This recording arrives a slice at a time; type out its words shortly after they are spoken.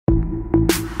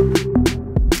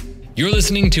You're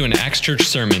listening to an Acts Church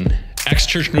sermon. Acts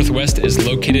Church Northwest is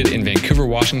located in Vancouver,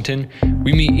 Washington.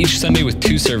 We meet each Sunday with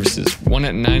two services, one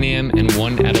at 9 a.m. and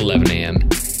one at 11 a.m.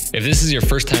 If this is your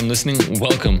first time listening,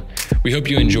 welcome. We hope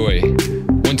you enjoy.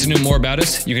 Want to know more about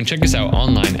us? You can check us out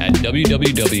online at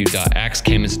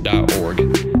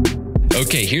www.axcamus.org.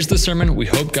 Okay, here's the sermon. We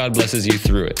hope God blesses you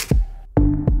through it.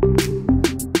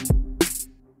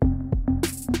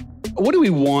 What do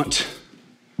we want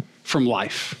from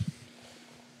life?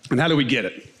 And how do we get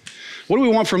it? What do we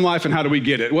want from life and how do we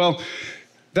get it? Well,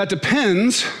 that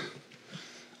depends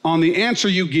on the answer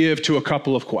you give to a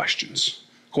couple of questions.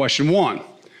 Question one,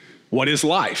 what is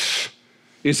life?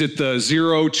 Is it the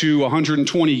 0 to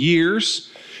 120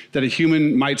 years that a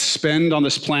human might spend on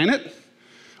this planet?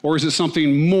 Or is it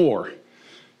something more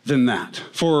than that?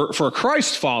 For a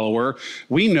Christ follower,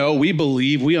 we know, we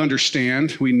believe, we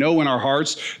understand, we know in our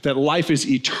hearts that life is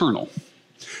eternal.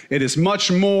 It is much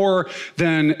more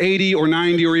than 80 or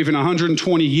 90 or even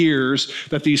 120 years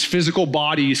that these physical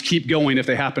bodies keep going if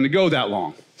they happen to go that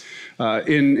long.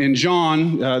 In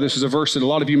John, this is a verse that a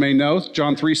lot of you may know,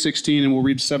 John 3:16, and we'll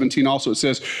read 17 also. It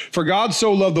says, "For God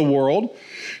so loved the world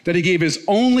that he gave his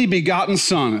only begotten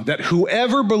Son, that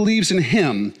whoever believes in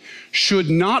him should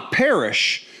not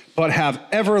perish, but have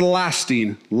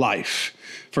everlasting life.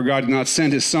 For God did not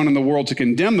send his Son in the world to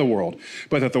condemn the world,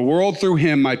 but that the world through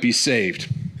him might be saved."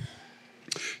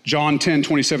 John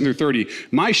 10:27 through 30,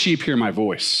 "My sheep hear my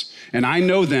voice, and I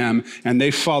know them, and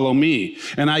they follow me.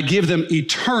 And I give them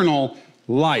eternal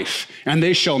life, and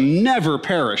they shall never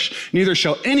perish, neither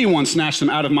shall anyone snatch them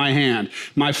out of my hand.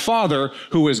 My Father,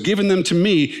 who has given them to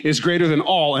me, is greater than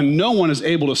all, and no one is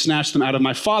able to snatch them out of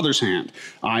my Father's hand.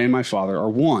 I and my Father are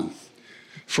one."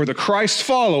 For the Christ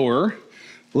follower,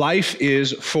 life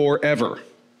is forever.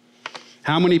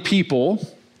 How many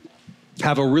people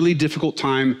have a really difficult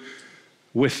time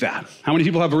with that? How many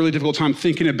people have a really difficult time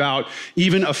thinking about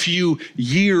even a few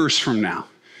years from now?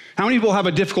 How many people have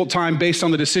a difficult time based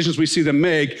on the decisions we see them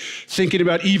make, thinking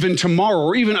about even tomorrow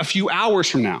or even a few hours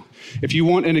from now? If you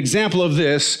want an example of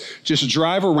this, just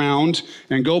drive around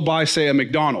and go by, say, a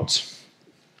McDonald's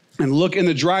and look in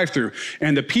the drive-thru.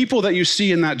 And the people that you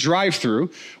see in that drive-thru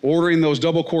ordering those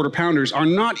double quarter pounders are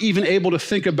not even able to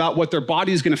think about what their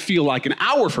body is going to feel like an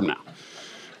hour from now,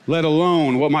 let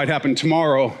alone what might happen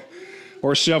tomorrow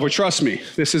or several. Trust me,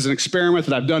 this is an experiment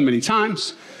that I've done many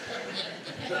times.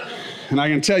 And I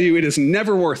can tell you it is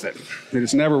never worth it. It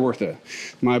is never worth it.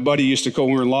 My buddy used to call,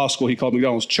 when we were in law school, he called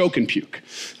McDonald's choke and puke,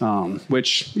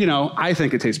 which, I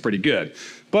think it tastes pretty good.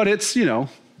 But it's, you're going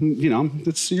to be on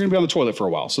the toilet for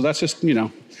a while. So that's just,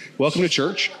 welcome to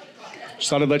church. Just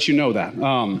thought I'd let you know that.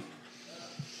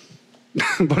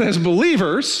 But as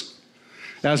believers,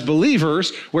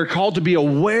 we're called to be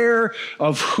aware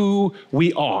of who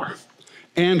we are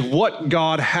and what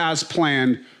God has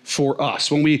planned for us.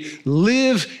 When we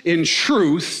live in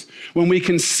truth, when we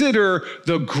consider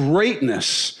the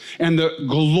greatness and the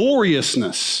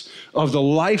gloriousness of the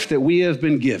life that we have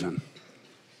been given,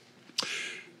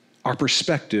 our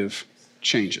perspective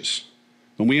changes.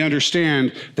 When we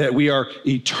understand that we are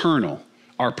eternal,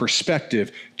 our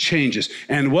perspective changes.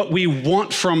 And what we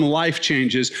want from life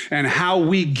changes, and how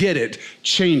we get it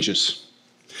changes.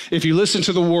 If you listen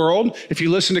to the world, if you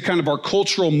listen to kind of our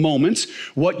cultural moments,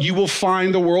 what you will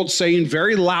find the world saying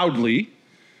very loudly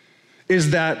is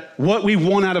that what we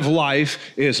want out of life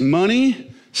is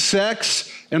money,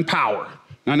 sex, and power.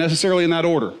 Not necessarily in that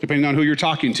order, depending on who you're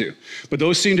talking to. But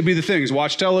those seem to be the things.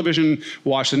 Watch television,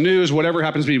 watch the news, whatever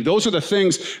happens to be. Those are the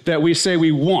things that we say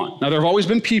we want. Now, there have always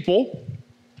been people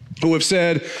who have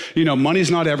said,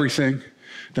 money's not everything.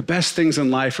 The best things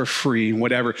in life are free,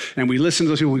 whatever. And we listen to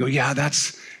those people and we go, yeah,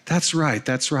 that's right.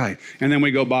 And then we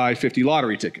go buy 50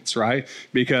 lottery tickets, right?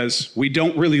 Because we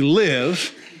don't really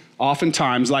live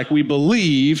oftentimes like we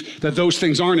believe that those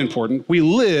things aren't important. We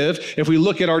live, if we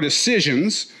look at our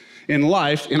decisions in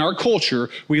life, in our culture,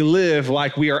 we live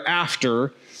like we are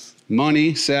after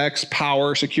money, sex,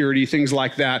 power, security, things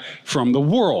like that from the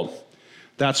world.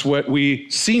 That's what we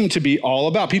seem to be all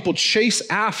about. People chase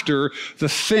after the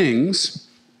things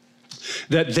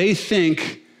that they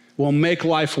think will make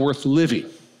life worth living,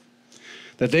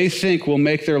 that they think will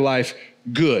make their life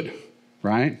good,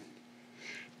 right?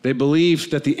 They believe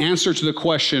that the answer to the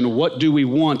question, what do we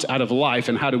want out of life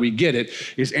and how do we get it,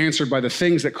 is answered by the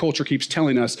things that culture keeps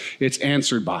telling us it's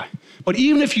answered by. But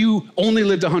even if you only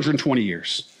lived 120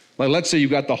 years, like let's say you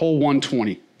got the whole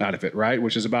 120 out of it, right?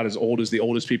 Which is about as old as the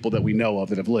oldest people that we know of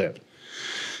that have lived.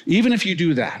 Even if you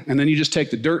do that, and then you just take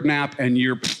the dirt nap and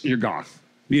you're gone.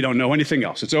 You don't know anything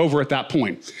else. It's over at that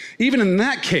point. Even in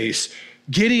that case,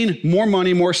 getting more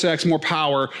money, more sex, more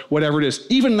power, whatever it is,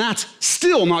 even that's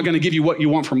still not going to give you what you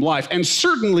want from life. And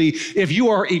certainly, if you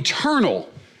are eternal,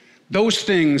 those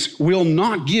things will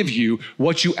not give you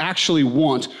what you actually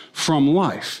want from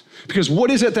life. Because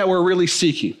what is it that we're really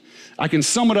seeking? I can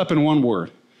sum it up in one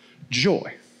word: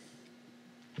 joy.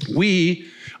 We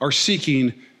are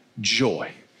seeking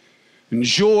joy. And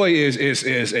joy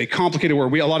is a complicated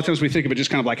word. A lot of times we think of it just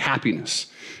kind of like happiness,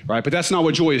 right? But that's not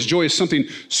what joy is. Joy is something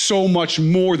so much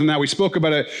more than that. We spoke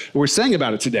about it, we're saying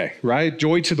about it today, right?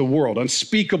 Joy to the world,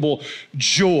 unspeakable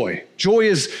joy.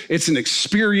 Joy it's an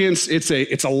experience, it's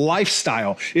a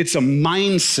lifestyle, it's a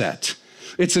mindset,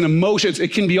 it's an emotion.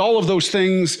 It can be all of those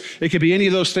things, it could be any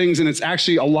of those things, and it's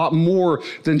actually a lot more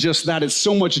than just that. It's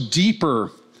so much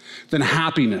deeper than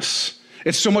happiness.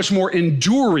 It's so much more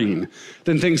enduring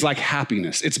than things like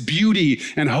happiness. It's beauty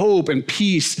and hope and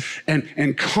peace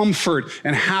and comfort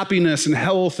and happiness and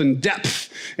health and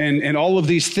depth and all of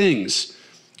these things.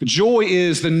 Joy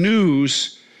is the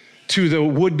news to the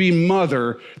would-be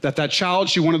mother that child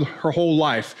she wanted her whole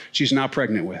life, she's now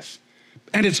pregnant with.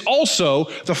 And it's also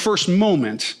the first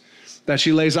moment that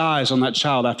she lays eyes on that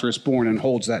child after it's born and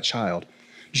holds that child.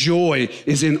 Joy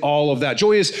is in all of that.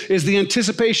 Joy is the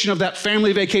anticipation of that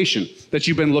family vacation that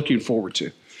you've been looking forward to.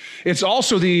 It's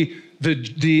also the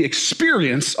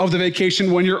experience of the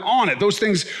vacation when you're on it. Those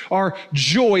things are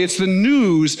joy. It's the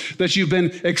news that you've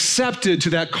been accepted to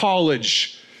that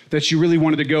college that you really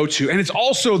wanted to go to. And it's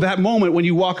also that moment when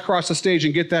you walk across the stage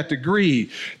and get that degree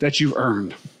that you've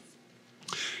earned.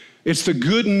 It's the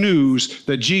good news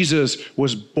that Jesus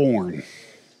was born.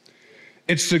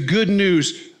 It's the good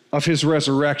news of his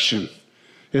resurrection,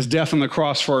 his death on the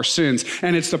cross for our sins.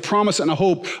 And it's the promise and a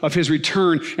hope of his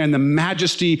return and the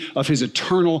majesty of his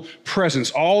eternal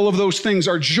presence. All of those things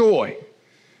are joy.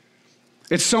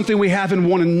 It's something we have in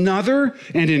one another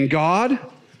and in God,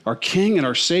 our King and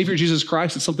our Savior, Jesus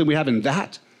Christ. It's something we have in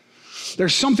that.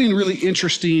 There's something really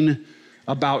interesting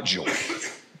about joy.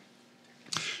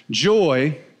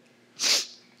 Joy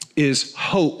is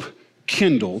hope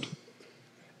kindled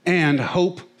and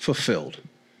hope fulfilled.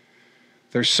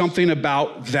 There's something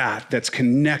about that that's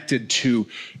connected to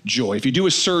joy. If you do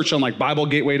a search on like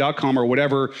BibleGateway.com or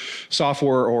whatever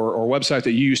software or website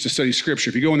that you use to study Scripture,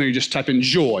 if you go in there, you just type in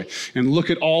joy and look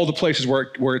at all the places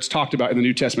where it's talked about in the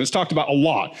New Testament. It's talked about a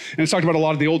lot, and it's talked about a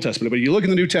lot of the Old Testament. But if you look in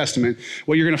the New Testament,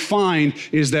 what you're going to find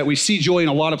is that we see joy in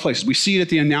a lot of places. We see it at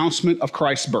the announcement of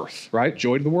Christ's birth, right?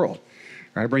 Joy to the world.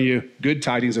 Right? I bring you good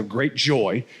tidings of great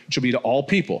joy, which will be to all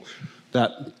people.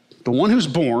 That the one who's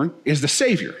born is the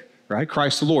Savior. Right?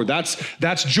 Christ the Lord. That's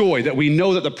joy, that we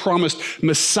know that the promised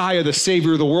Messiah, the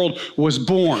Savior of the world, was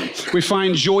born. We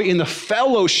find joy in the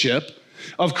fellowship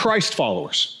of Christ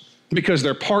followers because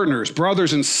they're partners,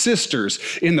 brothers and sisters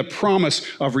in the promise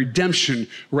of redemption,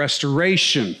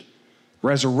 restoration,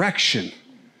 resurrection.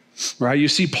 Right? You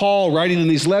see Paul writing in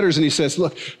these letters and he says,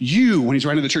 look, when he's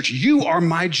writing to the church, you are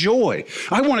my joy.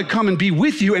 I want to come and be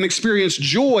with you and experience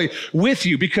joy with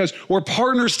you because we're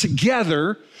partners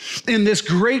together in this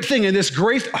great thing, in this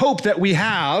great hope that we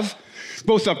have,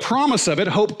 both the promise of it,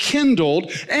 hope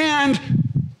kindled, and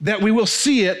that we will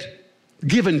see it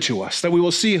given to us, that we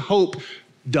will see hope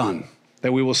done,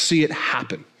 that we will see it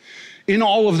happen. In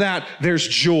all of that, there's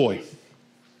joy.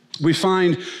 We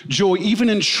find joy even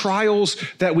in trials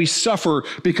that we suffer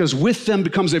because with them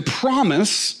becomes a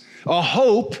promise, a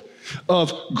hope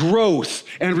of growth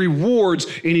and rewards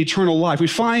in eternal life. We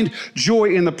find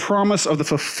joy in the promise of the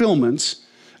fulfillment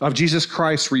of Jesus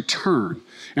Christ's return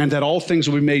and that all things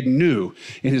will be made new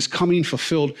in his coming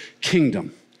fulfilled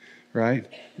kingdom, right?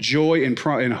 Joy in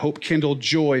hope kindled,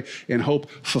 joy in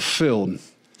hope fulfilled.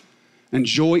 And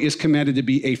joy is commanded to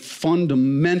be a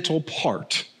fundamental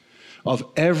part of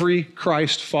every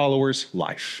Christ follower's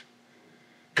life.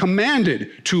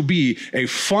 Commanded to be a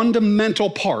fundamental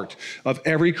part of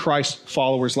every Christ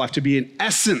follower's life, to be an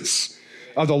essence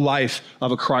of the life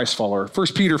of a Christ follower. 1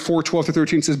 Peter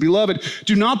 4:12-13 says, Beloved,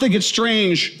 do not think it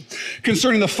strange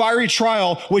concerning the fiery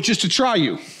trial which is to try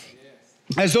you,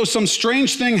 as though some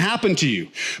strange thing happened to you,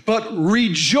 but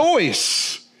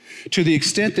rejoice to the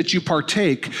extent that you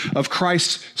partake of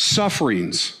Christ's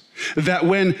sufferings, that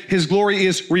when his glory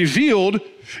is revealed,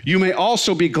 you may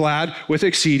also be glad with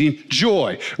exceeding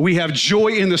joy. We have joy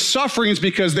in the sufferings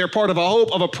because they're part of a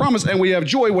hope, of a promise, and we have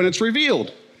joy when it's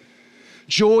revealed.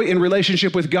 Joy in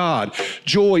relationship with God,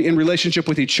 joy in relationship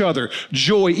with each other,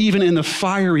 joy even in the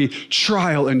fiery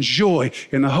trial, and joy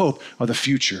in the hope of the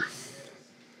future.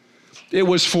 It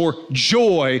was for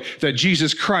joy that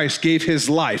Jesus Christ gave his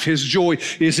life. His joy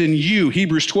is in you.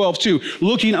 Hebrews 12:2.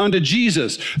 Looking unto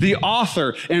Jesus, the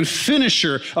author and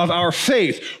finisher of our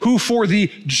faith, who for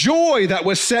the joy that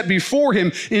was set before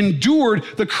him endured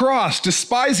the cross,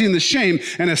 despising the shame,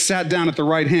 and has sat down at the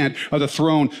right hand of the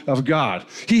throne of God.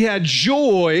 He had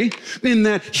joy in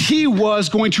that he was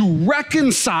going to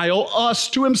reconcile us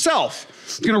to himself.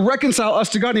 He's going to reconcile us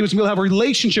to God, and he was going to have a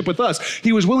relationship with us.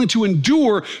 He was willing to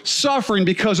endure suffering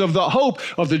because of the hope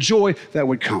of the joy that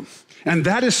would come. And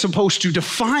that is supposed to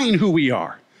define who we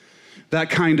are, that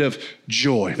kind of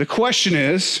joy. The question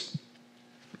is,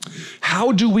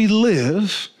 how do we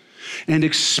live and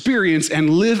experience and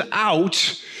live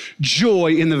out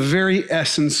joy in the very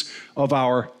essence of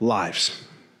our lives?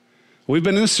 We've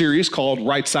been in a series called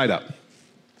Right Side Up.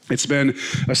 It's been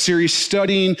a series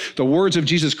studying the words of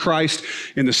Jesus Christ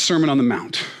in the Sermon on the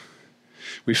Mount.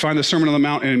 We find the Sermon on the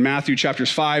Mount in Matthew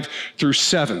chapters 5 through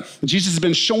 7. Jesus has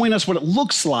been showing us what it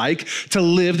looks like to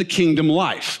live the kingdom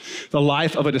life, the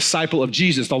life of a disciple of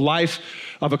Jesus, the life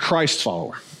of a Christ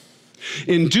follower.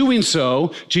 In doing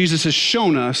so, Jesus has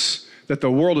shown us that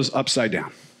the world is upside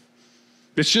down.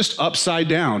 It's just upside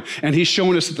down. And he's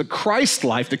showing us that the Christ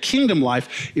life, the kingdom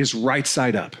life, is right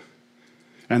side up.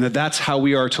 And that's how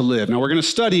we are to live. Now, we're going to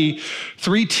study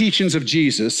 3 teachings of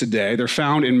Jesus today. They're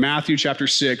found in Matthew chapter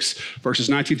 6, verses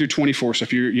 19 through 24. So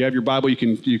if you have your Bible, you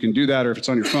can do that, or if it's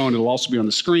on your phone, it'll also be on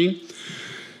the screen.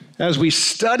 As we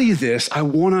study this, I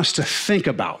want us to think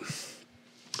about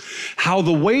how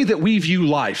the way that we view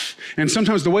life, and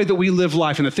sometimes the way that we live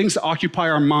life, and the things that occupy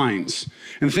our minds,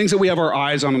 and the things that we have our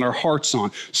eyes on and our hearts on,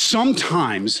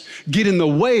 sometimes get in the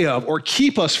way of or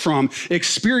keep us from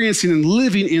experiencing and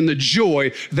living in the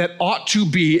joy that ought to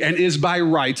be and is by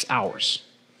rights ours.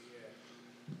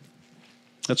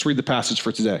 Let's read the passage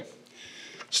for today,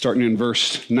 starting in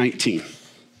verse 19,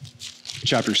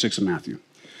 chapter 6 of Matthew.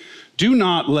 Do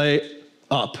not lay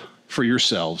up for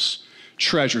yourselves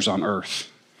treasures on earth,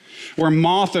 where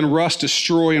moth and rust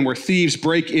destroy and where thieves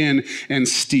break in and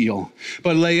steal.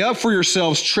 But lay up for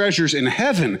yourselves treasures in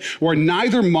heaven, where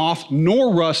neither moth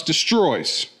nor rust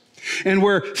destroys, and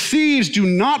where thieves do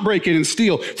not break in and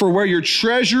steal. For where your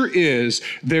treasure is,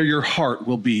 there your heart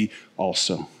will be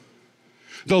also.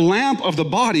 The lamp of the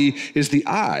body is the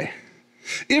eye.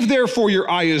 If therefore your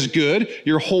eye is good,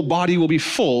 your whole body will be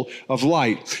full of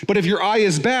light. But if your eye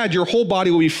is bad, your whole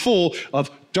body will be full of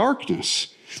darkness.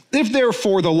 If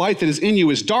therefore the light that is in you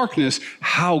is darkness,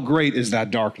 how great is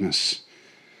that darkness?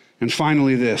 And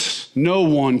finally this, no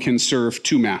one can serve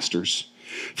 2 masters.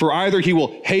 For either he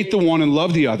will hate the one and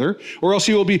love the other, or else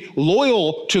he will be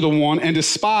loyal to the one and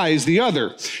despise the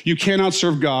other. You cannot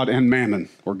serve God and mammon,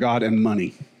 or God and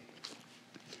money.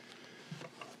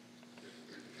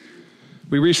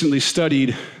 We recently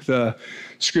studied the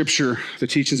scripture, the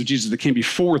teachings of Jesus that came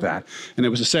before that. And it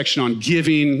was a section on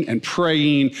giving and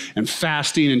praying and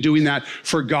fasting and doing that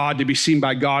for God, to be seen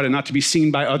by God and not to be seen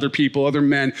by other people, other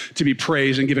men, to be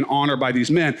praised and given honor by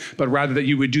these men, but rather that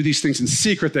you would do these things in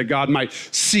secret that God might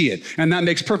see it. And that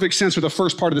makes perfect sense with the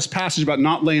first part of this passage about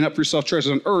not laying up for yourself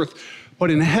treasures on earth,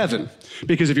 but in heaven.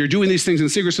 Because if you're doing these things in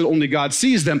secret so that only God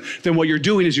sees them, then what you're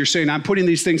doing is you're saying, I'm putting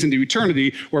these things into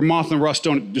eternity where moth and rust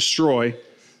don't destroy,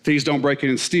 thieves don't break in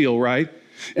and steal, right?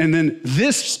 And then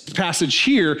this passage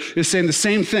here is saying the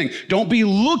same thing. Don't be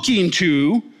looking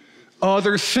to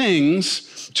other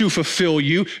things to fulfill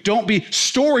you. Don't be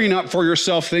storing up for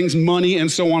yourself things, money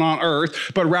and so on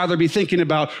earth, but rather be thinking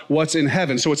about what's in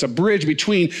heaven. So it's a bridge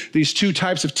between these 2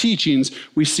 types of teachings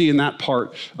we see in that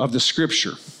part of the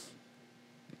scripture.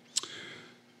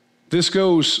 This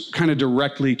goes kind of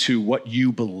directly to what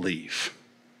you believe.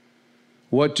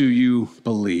 What do you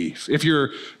believe? If you're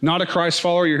not a Christ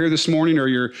follower, you're here this morning, or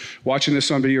you're watching this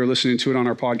on video or listening to it on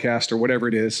our podcast or whatever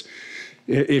it is,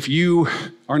 if you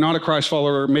are not a Christ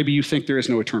follower, maybe you think there is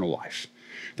no eternal life,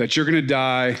 that you're going to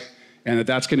die and that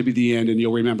that's going to be the end and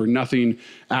you'll remember nothing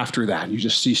after that. You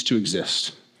just cease to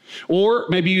exist. Or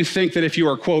maybe you think that if you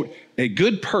are, quote, a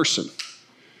good person,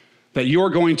 that you're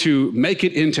going to make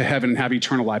it into heaven and have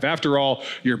eternal life. After all,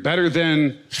 you're better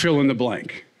than fill in the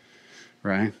blank.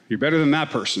 Right? You're better than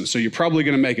that person, so you're probably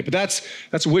going to make it. But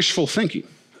that's wishful thinking.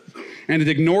 And it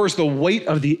ignores the weight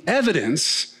of the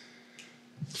evidence,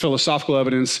 philosophical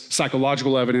evidence,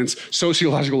 psychological evidence,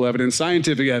 sociological evidence,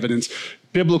 scientific evidence,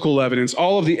 biblical evidence,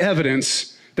 all of the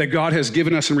evidence that God has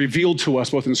given us and revealed to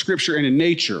us, both in Scripture and in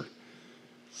nature.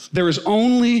 There is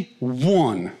only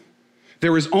one.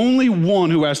 There is only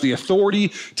one who has the authority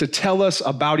to tell us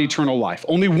about eternal life.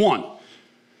 Only one.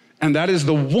 And that is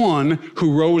the one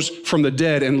who rose from the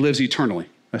dead and lives eternally.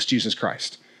 That's Jesus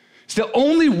Christ. It's the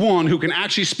only one who can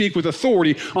actually speak with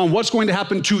authority on what's going to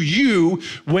happen to you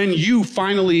when you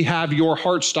finally have your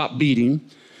heart stop beating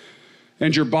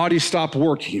and your body stop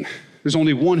working. There's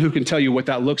only one who can tell you what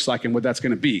that looks like and what that's going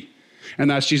to be. And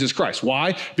that's Jesus Christ.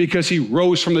 Why? Because he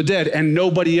rose from the dead and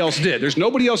nobody else did. There's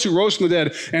nobody else who rose from the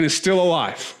dead and is still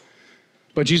alive.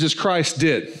 But Jesus Christ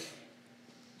did.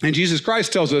 And Jesus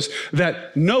Christ tells us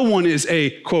that no one is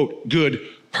a, quote, good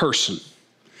person.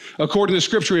 According to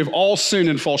Scripture, we have all sinned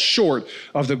and fall short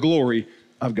of the glory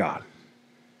of God.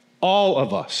 All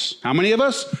of us. How many of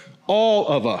us? All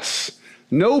of us.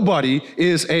 Nobody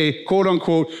is a, quote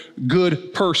unquote,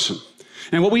 good person.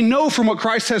 And what we know from what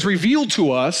Christ has revealed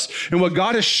to us and what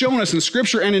God has shown us in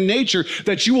Scripture and in nature,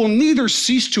 that you will neither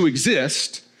cease to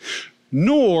exist,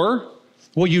 nor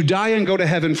will you die and go to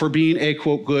heaven for being a,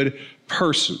 quote, good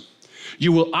person.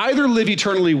 You will either live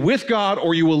eternally with God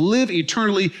or you will live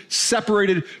eternally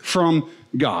separated from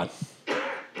God.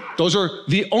 Those are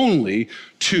the only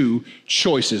two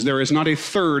choices. There is not a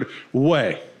third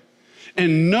way.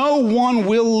 And no one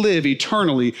will live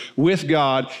eternally with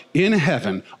God in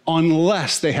heaven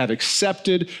unless they have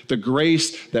accepted the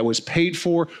grace that was paid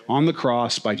for on the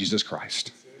cross by Jesus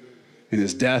Christ in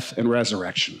his death and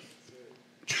resurrection.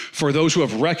 For those who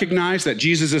have recognized that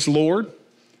Jesus is Lord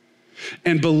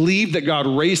and believe that God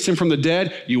raised him from the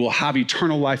dead, you will have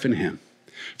eternal life in him.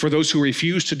 For those who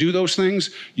refuse to do those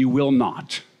things, you will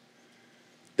not.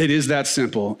 It is that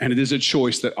simple, and it is a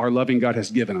choice that our loving God has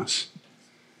given us.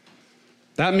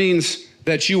 That means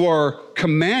that you are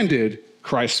commanded,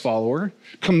 Christ follower,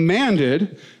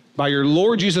 commanded by your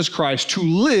Lord Jesus Christ to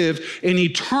live an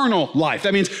eternal life.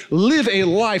 That means live a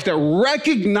life that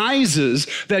recognizes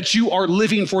that you are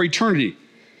living for eternity.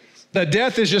 That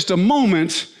death is just a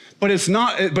moment, but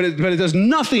it does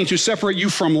nothing to separate you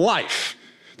from life.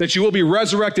 That you will be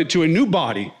resurrected to a new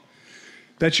body.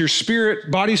 That your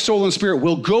spirit, body, soul, and spirit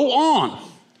will go on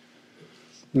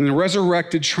in the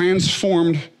resurrected,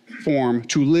 transformed form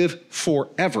to live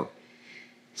forever.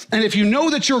 And if you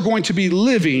know that you're going to be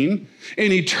living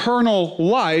an eternal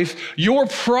life, you're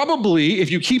probably, if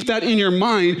you keep that in your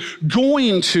mind,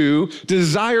 going to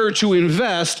desire to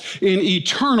invest in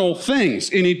eternal things,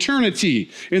 in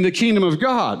eternity, in the kingdom of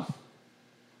God.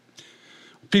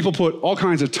 People put all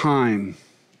kinds of time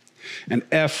and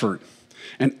effort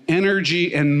and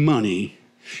energy and money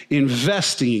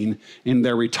investing in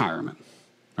their retirement,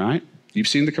 right? You've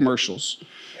seen the commercials.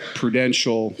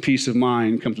 Prudential, peace of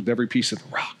mind comes with every piece of the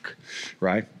rock,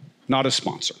 right? Not a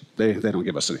sponsor. They don't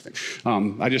give us anything.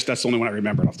 That's the only one I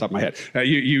remember off the top of my head.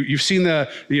 You've seen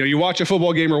you watch a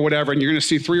football game or whatever, and you're going to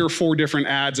see 3 or 4 different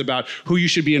ads about who you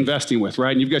should be investing with,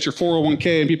 right? And you've got your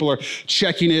 401k, and people are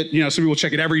checking it. Some people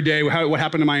check it every day. What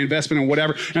happened to my investment and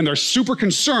whatever, and they're super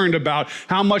concerned about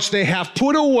how much they have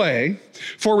put away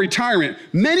for retirement,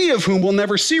 many of whom will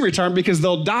never see retirement because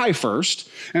they'll die first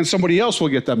and somebody else will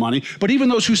get that money. But even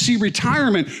those who see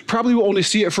retirement probably will only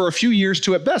see it for a few years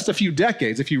to at best a few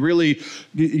decades if you really,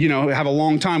 have a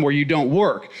long time where you don't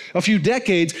work. A few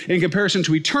decades in comparison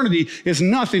to eternity is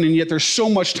nothing, and yet there's so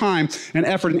much time and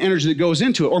effort and energy that goes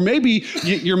into it. Or maybe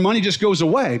your money just goes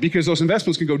away because those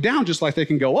investments can go down just like they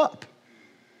can go up.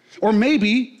 Or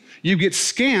maybe you get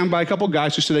scammed by a couple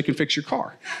guys just so they can fix your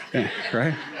car,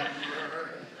 right?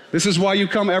 This is why you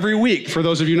come every week, for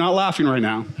those of you not laughing right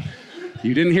now.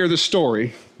 You didn't hear the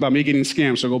story about me getting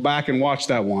scammed, so go back and watch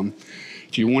that one.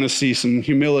 If you want to see some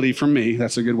humility from me,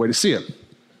 that's a good way to see it,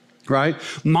 right?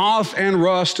 Moth and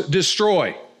rust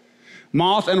destroy.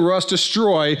 Moth and rust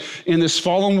destroy in this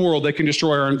fallen world. They can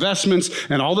destroy our investments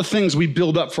and all the things we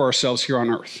build up for ourselves here on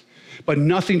earth. But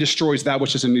nothing destroys that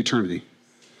which is in eternity.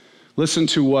 Listen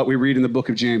to what we read in the book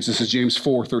of James. This is James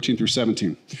 4, 13 through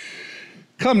 17.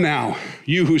 Come now,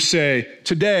 you who say,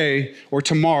 today or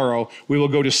tomorrow we will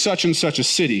go to such and such a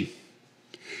city,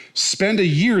 spend a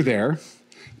year there,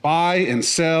 buy and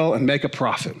sell and make a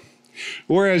profit.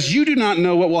 Whereas you do not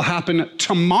know what will happen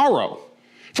tomorrow.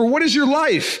 For what is your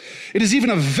life? It is even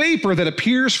a vapor that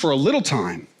appears for a little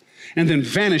time and then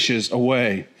vanishes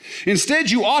away. Instead,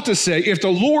 you ought to say, if the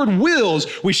Lord wills,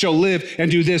 we shall live and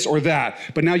do this or that.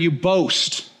 But now you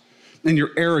boast in your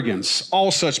arrogance.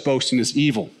 All such boasting is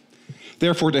evil.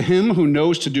 Therefore, to him who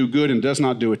knows to do good and does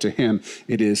not do it, to him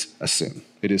it is a sin.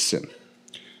 It is sin.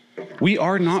 We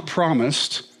are not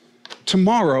promised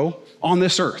tomorrow on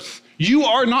this earth. You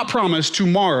are not promised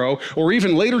tomorrow or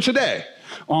even later today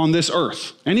on this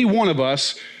earth. Any one of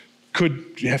us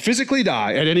could physically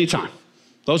die at any time.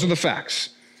 Those are the facts.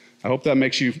 I hope that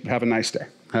makes you have a nice day.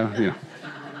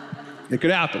 It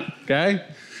could happen, okay?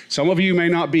 Some of you may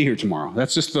not be here tomorrow.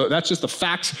 That's just the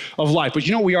facts of life. But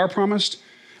you know what we are promised?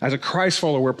 As a Christ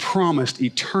follower, we're promised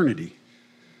eternity.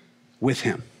 with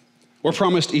him. We're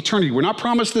promised eternity. We're not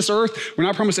promised this earth. We're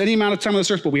not promised any amount of time on this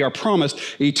earth, but we are promised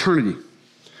eternity.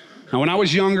 Now, when I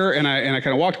was younger and I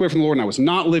kind of walked away from the Lord and I was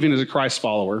not living as a Christ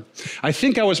follower, I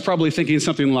think I was probably thinking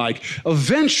something like,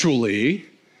 eventually,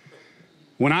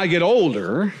 when I get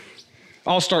older,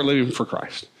 I'll start living for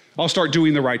Christ. I'll start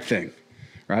doing the right thing,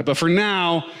 right? But for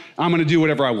now, I'm going to do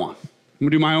whatever I want. I'm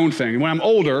going to do my own thing. And when I'm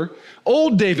older,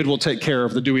 old David will take care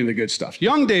of the doing the good stuff.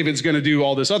 Young David's going to do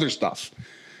all this other stuff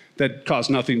that cause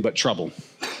nothing but trouble.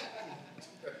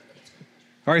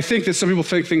 Or I think that some people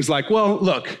think things like, well,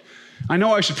 look, I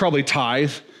know I should probably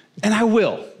tithe, and I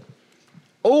will.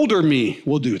 Older me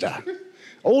will do that.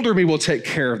 Older me will take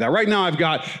care of that. Right now I've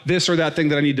got this or that thing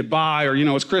that I need to buy, or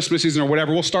it's Christmas season or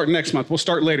whatever. We'll start next month. We'll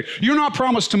start later. You're not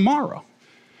promised tomorrow.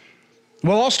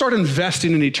 Well, I'll start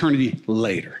investing in eternity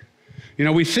later.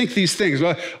 We think these things.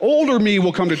 Well, older me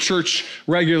will come to church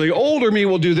regularly. Older me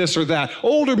will do this or that.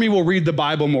 Older me will read the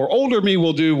Bible more. Older me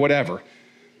will do whatever.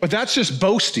 But that's just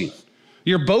boasting.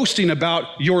 You're boasting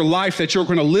about your life that you're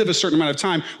going to live a certain amount of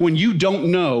time when you don't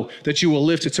know that you will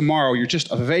live to tomorrow. You're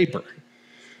just a vapor.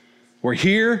 We're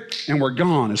here and we're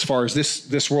gone as far as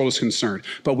this world is concerned,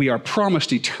 but we are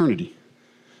promised eternity.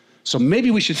 So maybe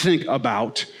we should think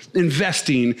about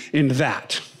investing in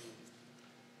that.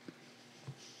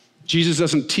 Jesus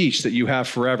doesn't teach that you have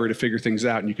forever to figure things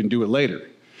out and you can do it later.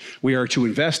 We are to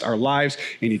invest our lives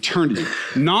in eternity,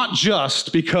 not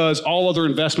just because all other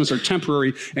investments are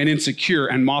temporary and insecure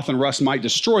and moth and rust might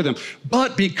destroy them,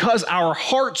 but because our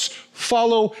hearts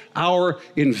follow our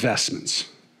investments.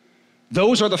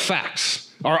 Those are the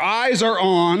facts. Our eyes are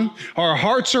on, our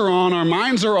hearts are on, our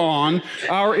minds are on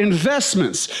our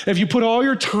investments. If you put all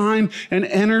your time and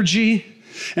energy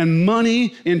and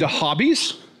money into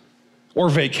hobbies or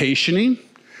vacationing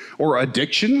or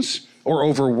addictions or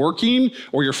overworking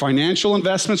or your financial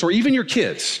investments or even your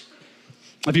kids,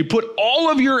 if you put all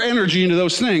of your energy into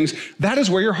those things, that is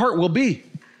where your heart will be.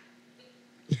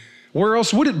 Where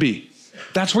else would it be?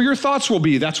 That's where your thoughts will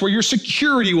be. That's where your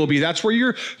security will be. That's where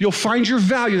you'll find your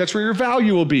value. That's where your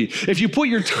value will be. If you put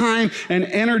your time and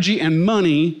energy and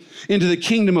money into the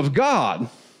kingdom of God,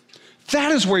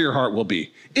 that is where your heart will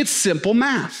be. It's simple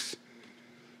math.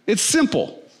 It's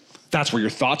simple. That's where your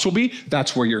thoughts will be.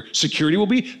 That's where your security will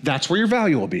be. That's where your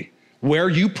value will be. Where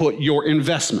you put your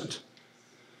investment.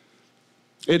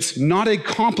 It's not a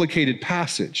complicated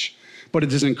passage, but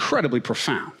it is incredibly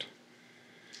profound.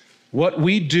 What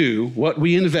we do, what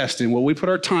we invest in, what we put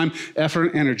our time,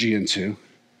 effort, and energy into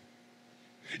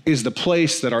is the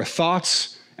place that our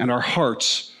thoughts and our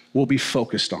hearts will be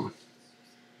focused on.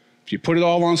 If you put it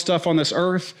all on stuff on this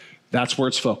earth, that's where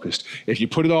it's focused. If you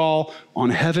put it all on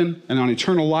heaven and on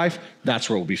eternal life, that's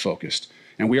where it will be focused.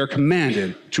 And we are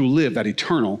commanded to live that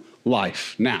eternal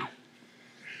life now.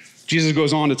 Jesus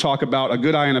goes on to talk about a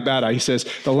good eye and a bad eye. He says,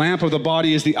 the lamp of the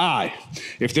body is the eye.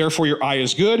 If therefore your eye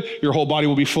is good, your whole body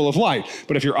will be full of light.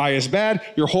 But if your eye is bad,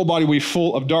 your whole body will be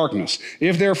full of darkness.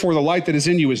 If therefore the light that is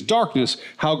in you is darkness,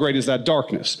 how great is that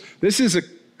darkness? This is a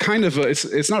kind of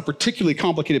it's not a particularly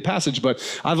complicated passage, but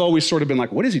I've always sort of been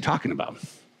like, what is he talking about?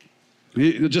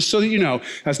 Just so that you know, it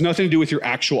has nothing to do with your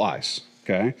actual eyes.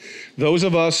 Okay? Those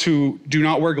of us who do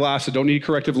not wear glasses, don't need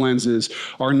corrective lenses,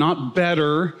 are not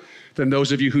better than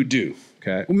those of you who do,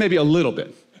 okay? Well, maybe a little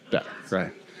bit better,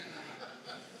 right?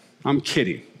 I'm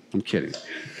kidding.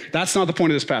 That's not the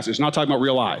point of this passage. It's not talking about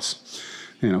real eyes,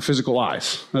 physical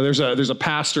eyes. Now, there's a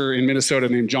pastor in Minnesota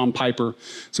named John Piper.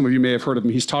 Some of you may have heard of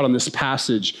him. He's taught on this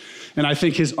passage, and I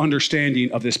think his understanding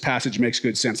of this passage makes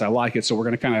good sense. I like it, so we're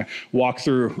going to kind of walk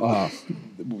through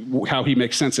how he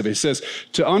makes sense of it. He says,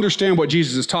 to understand what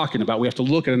Jesus is talking about, we have to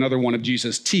look at another one of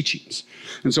Jesus' teachings.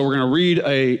 And so we're going to read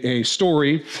a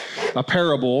story, a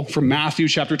parable from Matthew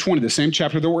chapter 20, the same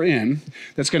chapter that we're in,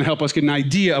 that's going to help us get an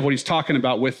idea of what he's talking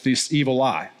about with this evil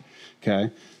eye,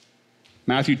 okay?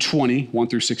 Matthew 20, 1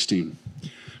 through 16.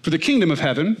 For the kingdom of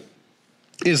heaven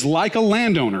is like a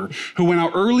landowner who went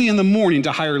out early in the morning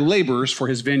to hire laborers for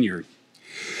his vineyard.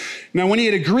 Now, when he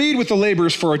had agreed with the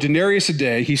laborers for a denarius a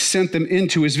day, he sent them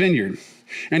into his vineyard.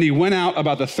 And he went out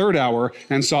about the third hour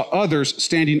and saw others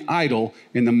standing idle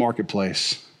in the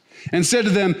marketplace, and said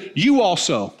to them, you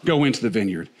also go into the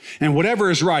vineyard, and whatever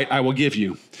is right I will give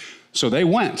you. So they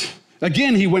went.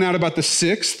 Again, he went out about the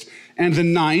 6th and the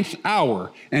 9th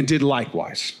hour and did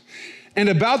likewise. And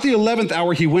about the 11th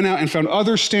hour he went out and found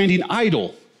others standing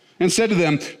idle, and said to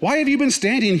them, why have you been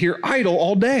standing here idle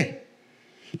all day?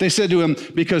 They said to him,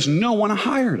 because no one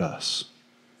hired us.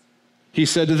 He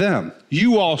said to them,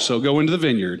 you also go into the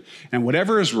vineyard, and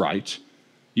whatever is right,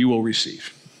 you will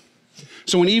receive.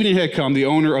 So when evening had come, the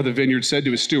owner of the vineyard said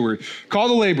to his steward, call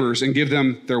the laborers and give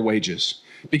them their wages,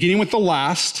 beginning with the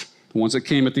last the ones that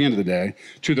came at the end of the day,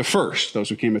 to the first, those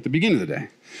who came at the beginning of the day.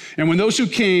 And when those who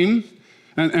came,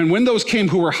 and when those came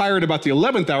who were hired about the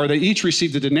 11th hour, they each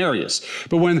received a denarius.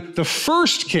 But when the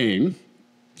first came,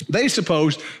 they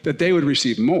supposed that they would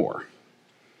receive more.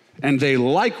 And they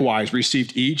likewise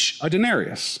received each a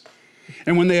denarius.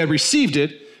 And when they had received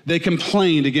it, they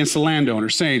complained against the landowner,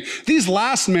 saying, "These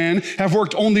last men have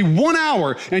worked only 1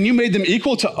 hour, and you made them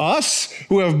equal to us,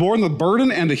 who have borne the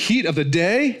burden and the heat of the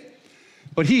day?"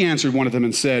 But he answered one of them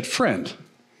and said, "Friend,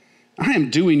 I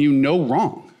am doing you no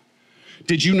wrong.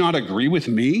 Did you not agree with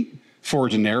me for a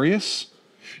denarius?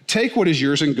 Take what is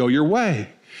yours and go your way.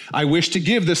 I wish to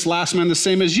give this last man the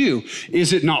same as you.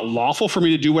 Is it not lawful for me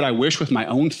to do what I wish with my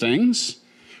own things?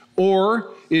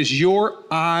 Or is your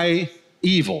eye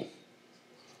evil?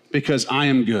 Because I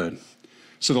am good.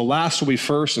 So the last will be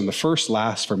first and the first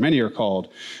last, for many are called,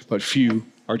 but few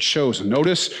are chosen."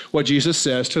 Notice what Jesus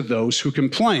says to those who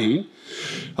complain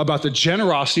about the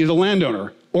generosity of the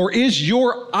landowner. Or is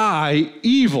your eye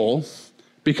evil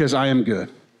because I am good?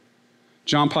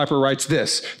 John Piper writes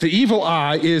this: "The evil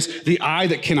eye is the eye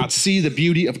that cannot see the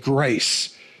beauty of grace."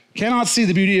 Cannot see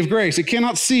the beauty of grace. It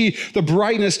cannot see the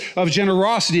brightness of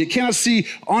generosity. It cannot see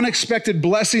unexpected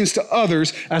blessings to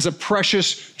others as a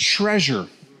precious treasure.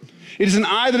 It is an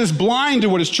eye that is blind to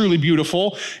what is truly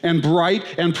beautiful and bright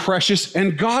and precious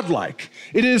and godlike.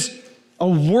 It is a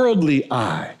worldly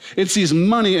eye. It sees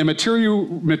money and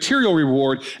material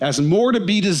reward as more to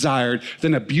be desired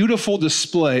than a beautiful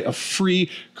display of free,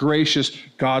 gracious,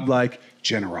 godlike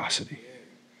generosity.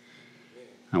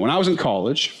 Now, when I was in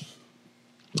college,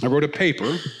 I wrote a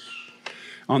paper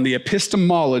on the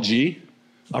epistemology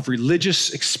of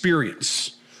religious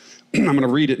experience. I'm going to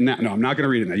read it now. No, I'm not going to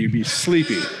read it now. You'd be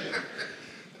sleepy.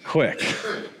 Quick.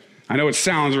 I know it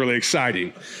sounds really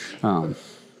exciting.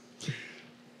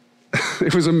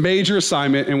 It was a major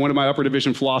assignment in one of my upper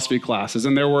division philosophy classes,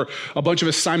 and there were a bunch of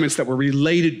assignments that were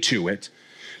related to it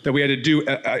that we had to do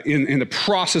in the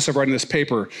process of writing this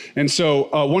paper. And so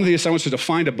one of the assignments was to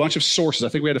find a bunch of sources. I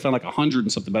think we had to find like 100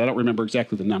 and something, but I don't remember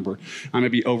exactly the number. I may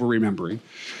be over-remembering.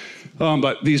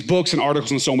 But these books and articles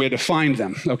and so on, we had to find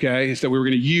them, okay, that we were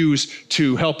going to use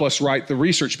to help us write the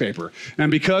research paper.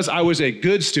 And because I was a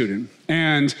good student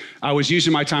and I was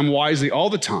using my time wisely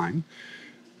all the time,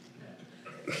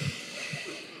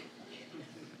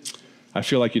 I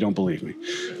feel like you don't believe me.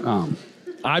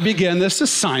 I began this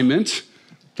assignment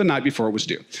the night before it was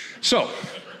due. So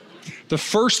the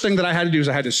first thing that I had to do is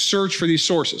I had to search for these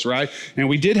sources, right? And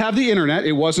we did have the internet.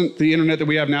 It wasn't the internet that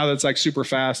we have now that's like super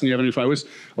fast and you have any fun. It was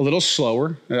a little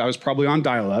slower. I was probably on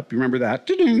dial-up. You remember that?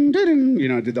 You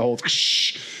know, I did the whole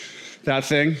that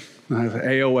thing,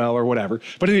 AOL or whatever.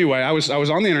 But anyway, I was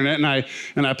on the internet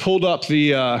and I pulled up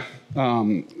the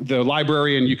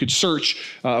library and you could search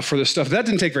for this stuff. That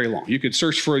didn't take very long. You could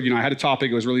search for, I had a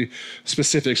topic, it was really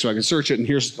specific, so I could search it, and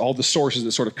here's all the sources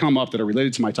that sort of come up that are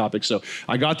related to my topic. So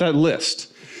I got that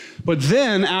list. But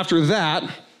then after that,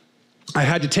 I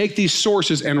had to take these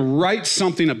sources and write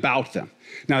something about them.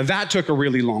 Now that took a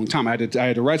really long time. I had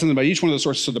to write something about each one of the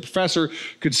sources so the professor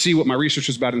could see what my research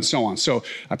was about and so on. So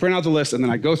I print out the list and then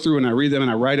I go through and I read them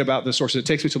and I write about the sources. It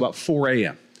takes me till about 4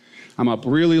 a.m. I'm up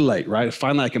really late, right?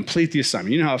 Finally, I complete the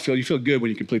assignment. You know how I feel. You feel good when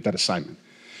you complete that assignment.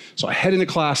 So I head into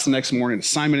class the next morning,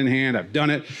 assignment in hand. I've done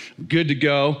it. I'm good to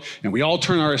go. And we all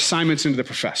turn our assignments into the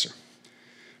professor.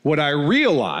 What I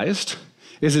realized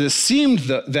is that it seemed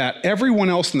that everyone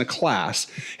else in the class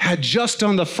had just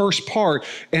done the first part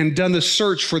and done the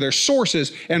search for their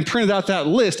sources and printed out that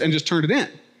list and just turned it in.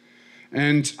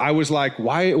 And I was like,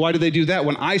 why did they do that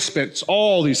when I spent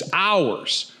all these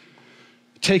hours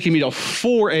taking me till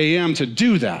 4 a.m. to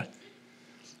do that,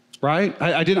 right?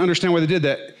 I didn't understand why they did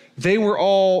that. They were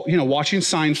all, watching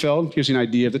Seinfeld. Gives you an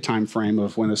idea of the time frame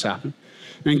of when this happened.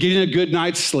 And getting a good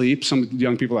night's sleep. Some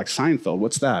young people are like, Seinfeld,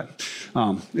 what's that?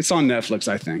 It's on Netflix,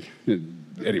 I think.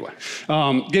 Anyway,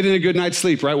 getting a good night's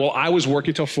sleep, right? Well, I was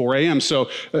working till 4 a.m., so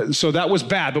that was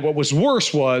bad. But what was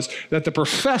worse was that the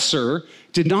professor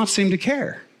did not seem to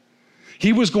care.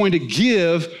 He was going to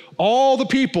give all the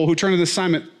people who turned in the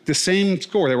assignment the same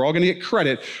score. They were all going to get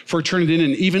credit for turning it in,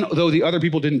 and even though the other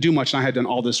people didn't do much and I had done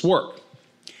all this work.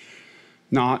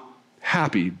 Not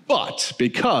happy, but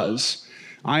because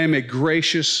I am a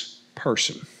gracious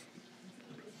person,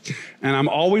 and I'm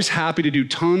always happy to do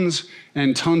tons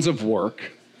and tons of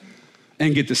work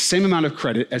and get the same amount of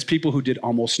credit as people who did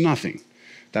almost nothing.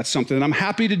 That's something that I'm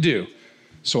happy to do,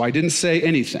 so I didn't say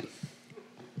anything.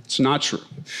 It's not true.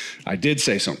 I did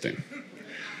say something.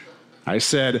 I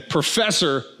said,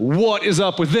 "Professor, what is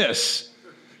up with this?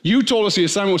 You told us the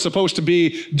assignment was supposed to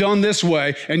be done this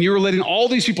way, and you were letting all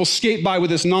these people skate by with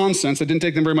this nonsense that didn't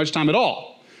take them very much time at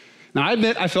all. Now, I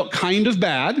admit I felt kind of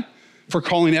bad for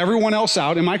calling everyone else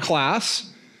out in my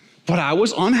class, but I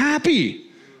was unhappy,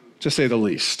 to say the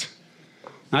least.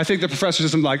 And I think the professor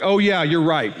said something like, oh yeah, you're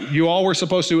right. You all were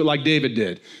supposed to do it like David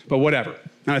did, but whatever.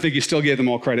 And I think he still gave them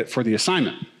all credit for the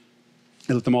assignment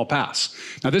and let them all pass.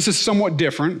 Now, this is somewhat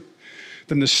different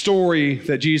than the story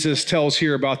that Jesus tells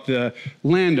here about the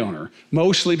landowner,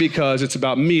 mostly because it's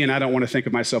about me and I don't want to think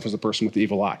of myself as the person with the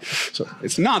evil eye. So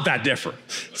it's not that different.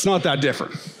 It's not that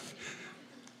different.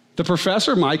 The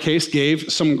professor, in my case,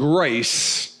 gave some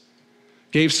grace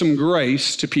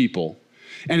to people.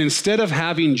 And instead of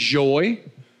having joy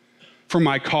for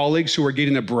my colleagues who were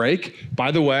getting a break,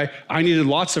 by the way, I needed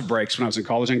lots of breaks when I was in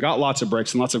college and got lots of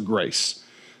breaks and lots of grace.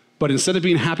 But instead of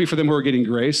being happy for them who were getting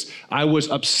grace, I was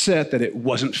upset that it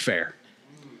wasn't fair.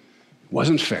 It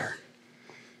wasn't fair.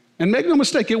 And make no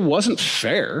mistake, it wasn't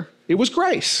fair. It was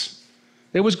grace.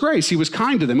 It was grace. He was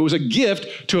kind to them. It was a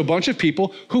gift to a bunch of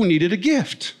people who needed a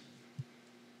gift.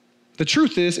 The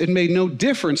truth is, it made no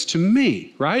difference to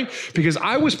me, right? Because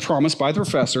I was promised by the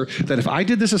professor that if I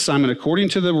did this assignment according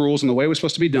to the rules and the way it was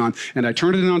supposed to be done, and I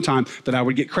turned it in on time, that I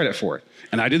would get credit for it.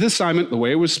 And I did the assignment the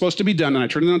way it was supposed to be done, and I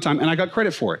turned it in on time, and I got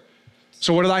credit for it.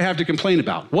 So what did I have to complain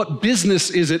about? What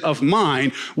business is it of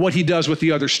mine what he does with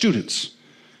the other students?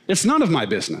 It's none of my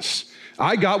business.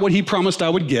 I got what he promised I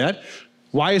would get.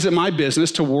 Why is it my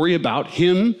business to worry about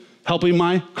him helping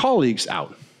my colleagues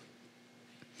out?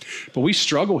 But we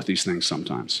struggle with these things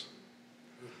sometimes.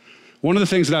 One of the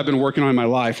things that I've been working on in my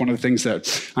life, one of the things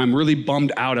that I'm really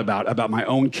bummed out about my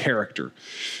own character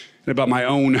and about my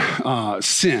own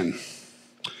sin,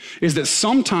 is that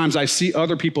sometimes I see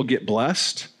other people get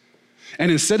blessed,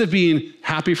 and instead of being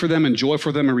happy for them and joy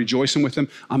for them and rejoicing with them,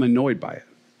 I'm annoyed by it.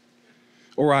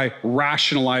 Or I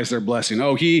rationalize their blessing.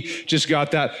 Oh, he just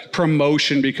got that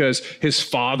promotion because his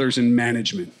father's in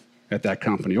management at that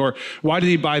company. Or why did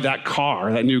he buy that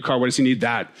car, that new car? Why does he need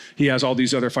that? He has all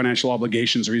these other financial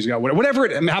obligations, or he's got whatever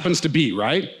it happens to be,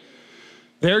 right?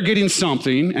 They're getting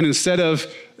something, and instead of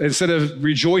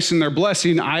rejoicing their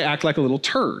blessing, I act like a little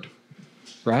turd,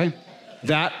 right?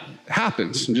 That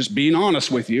happens. I'm just being honest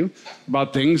with you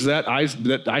about things that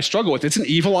I struggle with. It's an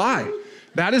evil eye.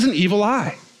 That is an evil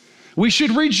eye. We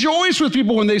should rejoice with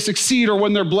people when they succeed or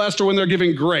when they're blessed or when they're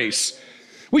given grace.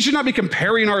 We should not be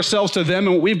comparing ourselves to them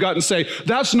and what we've got and say,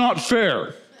 that's not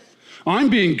fair. I'm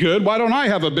being good. Why don't I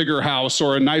have a bigger house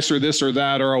or a nicer this or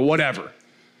that or a whatever?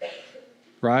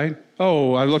 Right?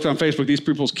 Oh, I looked on Facebook, these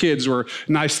people's kids were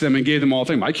nice to them and gave them all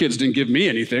things. My kids didn't give me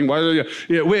anything.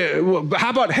 How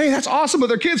about, hey, that's awesome, but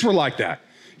their kids were like that.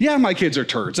 Yeah, my kids are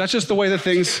turds. That's just the way that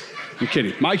things, I'm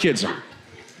kidding. My kids aren't.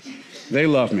 They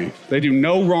love me. They do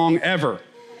no wrong ever.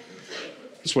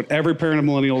 That's what every parent of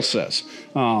millennials says.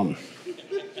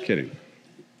 Kidding.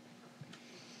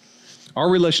 Our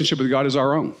relationship with God is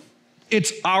our own.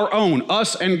 It's our own,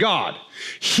 us and God.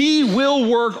 He will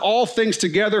work all things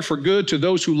together for good to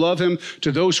those who love him,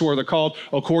 to those who are the called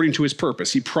according to his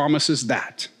purpose. He promises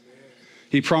that.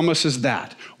 He promises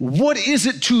that. What is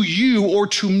it to you or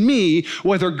to me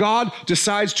whether God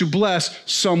decides to bless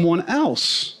someone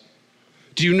else?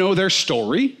 Do you know their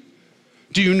story?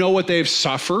 Do you know what they've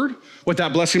suffered? What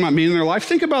that blessing might mean in their life?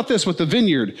 Think about this with the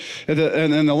vineyard and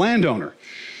the landowner.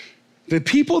 The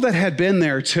people that had been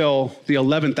there till the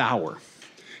 11th hour,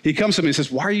 he comes to me and says,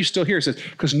 why are you still here? He says,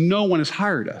 because no one has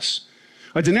hired us.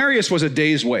 A denarius was a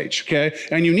day's wage, okay?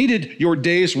 And you needed your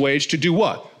day's wage to do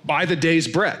what? Buy the day's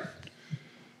bread.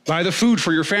 Buy the food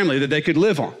for your family that they could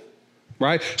live on,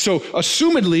 right? So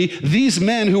assumedly, these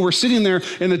men who were sitting there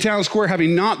in the town square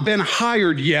having not been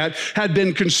hired yet had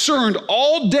been concerned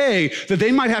all day that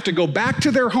they might have to go back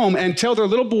to their home and tell their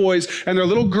little boys and their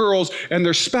little girls and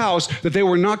their spouse that they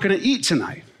were not going to eat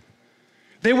tonight.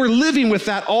 They were living with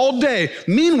that all day.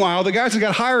 Meanwhile, the guys that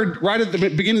got hired right at the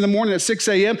beginning of the morning at 6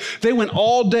 a.m., they went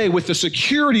all day with the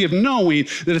security of knowing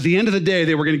that at the end of the day,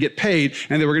 they were going to get paid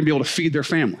and they were going to be able to feed their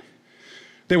family.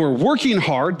 They were working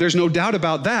hard, there's no doubt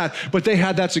about that, but they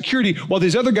had that security, while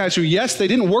these other guys who, yes, they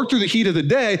didn't work through the heat of the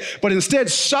day, but instead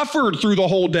suffered through the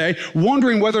whole day,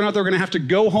 wondering whether or not they're going to have to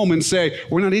go home and say,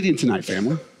 we're not eating tonight,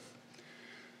 family.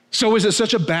 So is it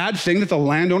such a bad thing that the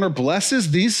landowner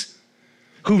blesses these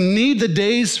who need the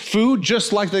day's food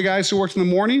just like the guys who worked in the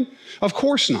morning? Of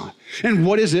course not. And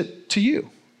what is it to you?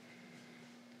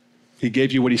 He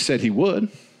gave you what he said he would.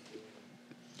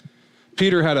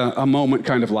 Peter had a moment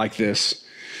kind of like this.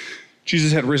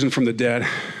 Jesus had risen from the dead.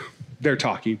 They're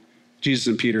talking, Jesus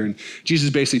and Peter, and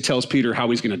Jesus basically tells Peter how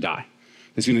he's going to die.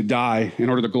 He's going to die in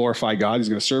order to glorify God. He's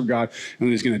going to serve God, and then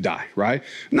he's going to die, right?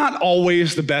 Not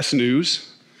always the best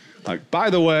news. Like, by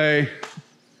the way,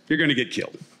 you're going to get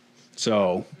killed.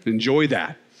 So enjoy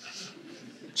that.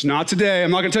 It's not today.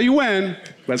 I'm not going to tell you when,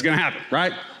 but it's going to happen,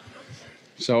 right?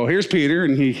 So here's Peter,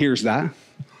 and he hears that.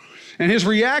 And his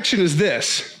reaction is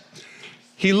this.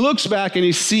 He looks back and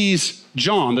he sees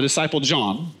John, the disciple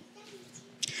John,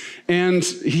 and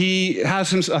he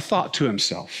has a thought to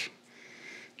himself.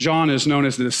 John is known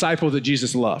as the disciple that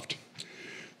Jesus loved.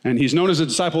 And he's known as a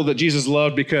disciple that Jesus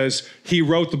loved because he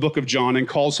wrote the book of John and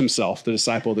calls himself the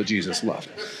disciple that Jesus loved.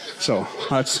 So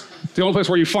that's the only place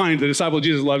where you find the disciple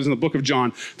Jesus loved is in the book of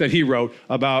John that he wrote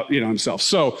about himself.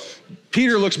 So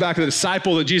Peter looks back at the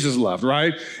disciple that Jesus loved,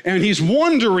 right? And he's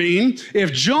wondering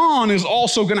if John is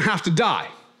also going to have to die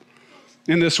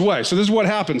in this way. So this is what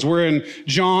happens. We're in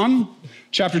John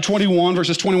chapter 21,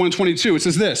 verses 21 and 22. It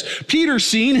says this, Peter,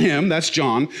 seeing him, that's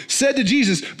John, said to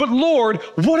Jesus, but Lord,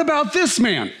 what about this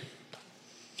man?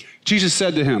 Jesus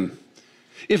said to him,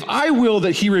 if I will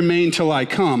that he remain till I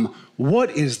come,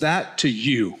 what is that to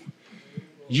you?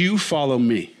 You follow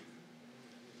me.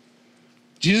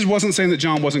 Jesus wasn't saying that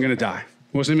John wasn't going to die.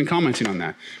 He wasn't even commenting on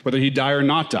that, whether he'd die or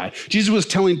not die. Jesus was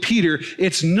telling Peter,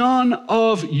 it's none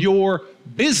of your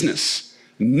business.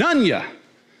 None ya.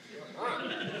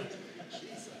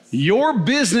 Your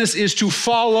business is to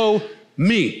follow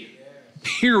me,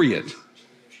 period.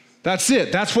 That's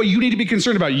it. That's what you need to be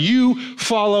concerned about. You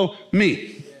follow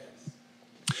me.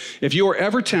 If you are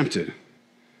ever tempted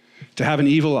to have an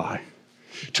evil eye,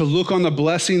 to look on the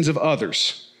blessings of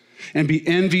others and be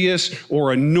envious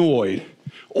or annoyed,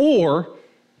 or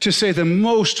to say the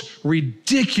most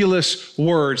ridiculous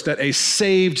words that a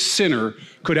saved sinner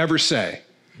could ever say,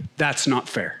 that's not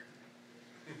fair.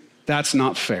 That's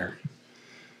not fair.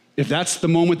 If that's the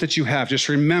moment that you have, just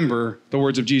remember the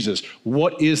words of Jesus.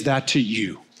 What is that to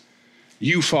you?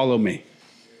 You follow me.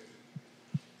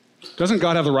 Doesn't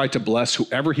God have the right to bless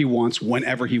whoever he wants,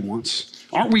 whenever he wants?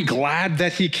 Aren't we glad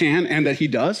that he can and that he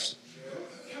does?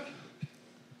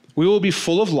 We will be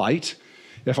full of light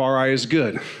if our eye is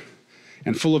good,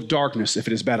 and full of darkness if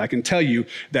it is bad. I can tell you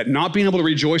that not being able to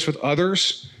rejoice with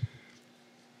others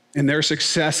in their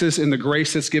successes, in the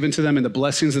grace that's given to them, and the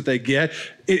blessings that they get,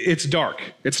 it's dark.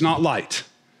 It's not light.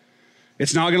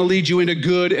 It's not going to lead you into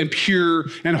good and pure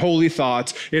and holy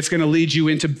thoughts. It's going to lead you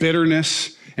into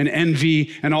bitterness and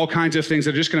envy and all kinds of things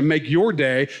that are just going to make your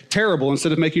day terrible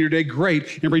instead of making your day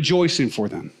great and rejoicing for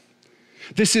them.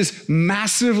 This is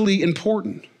massively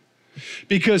important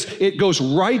because it goes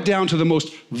right down to the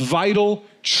most vital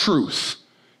truth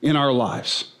in our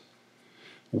lives.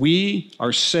 We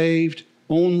are saved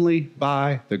only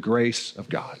by the grace of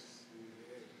God.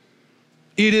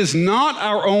 It is not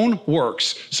our own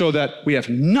works, so that we have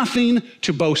nothing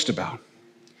to boast about.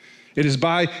 It is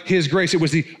by his grace. It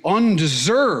was the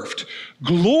undeserved,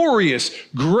 glorious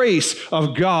grace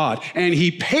of God. And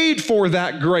he paid for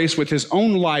that grace with his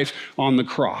own life on the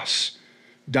cross,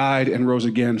 died and rose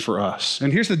again for us.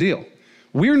 And here's the deal.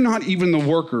 We're not even the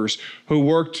workers who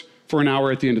worked for an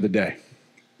hour at the end of the day.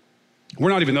 We're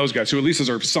not even those guys who at least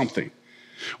deserve something.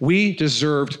 We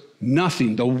deserved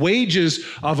nothing. The wages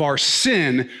of our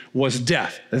sin was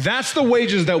death. That's the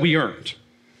wages that we earned.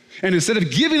 And instead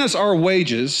of giving us our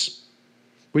wages,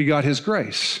 we got his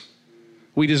grace.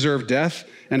 We deserved death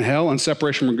and hell and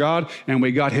separation from God, and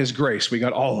we got his grace. We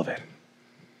got all of it.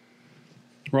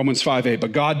 Romans 5:8,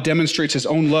 but God demonstrates his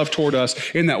own love toward us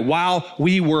in that while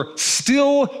we were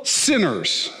still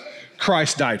sinners,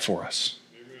 Christ died for us.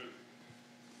 Amen.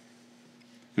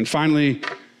 And finally,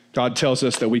 God tells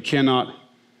us that we cannot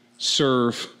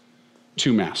serve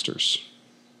two masters.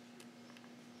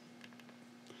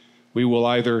 We will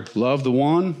either love the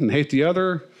one and hate the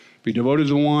other, be devoted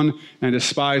to one and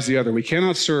despise the other. We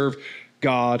cannot serve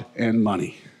God and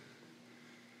money.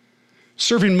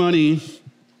 Serving money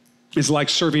is like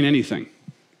serving anything.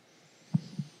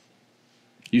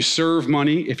 You serve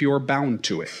money if you are bound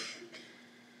to it.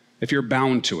 If you're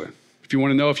bound to it. If you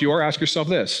want to know if you are, ask yourself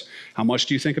this. How much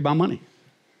do you think about money?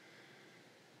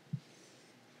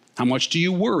 How much do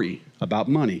you worry about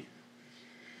money?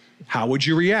 How would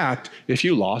you react if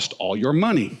you lost all your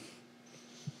money?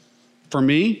 For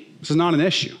me, this is not an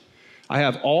issue. I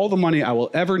have all the money I will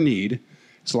ever need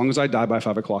as long as I die by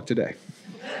 5 o'clock today.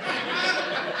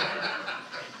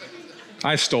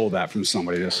 I stole that from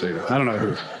somebody, just so you know. I don't know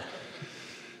who.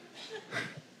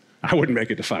 I wouldn't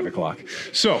make it to 5 o'clock.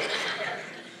 So,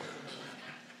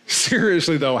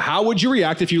 seriously though, how would you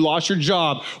react if you lost your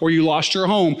job or you lost your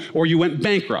home or you went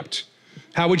bankrupt?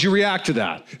 How would you react to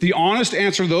that? The honest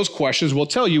answer to those questions will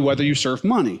tell you whether you serve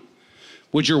money.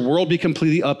 Would your world be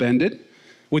completely upended?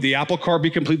 Would the apple cart be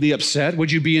completely upset? Would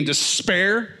you be in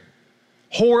despair?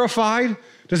 Horrified?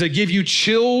 Does it give you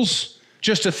chills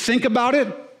just to think about it?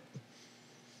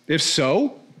 If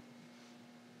so,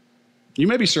 you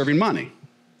may be serving money.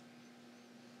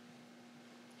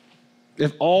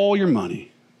 If all your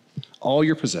money, all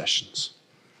your possessions,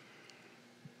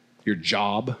 your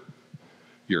job,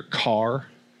 your car,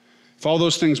 if all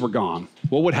those things were gone,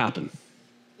 what would happen?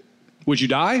 Would you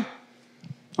die?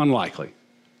 Unlikely.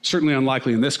 Certainly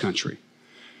unlikely in this country.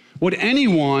 Would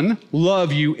anyone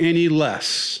love you any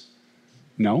less?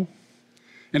 No.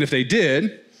 And if they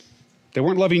did, they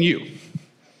weren't loving you.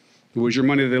 It was your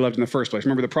money that they loved in the first place.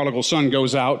 Remember, the prodigal son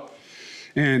goes out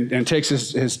and takes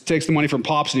takes the money from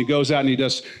Pops, and he goes out and he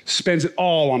just spends it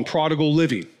all on prodigal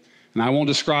living. And I won't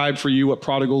describe for you what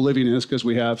prodigal living is because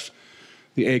we have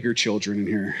the Ager children in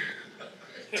here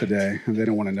today, and they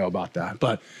don't want to know about that.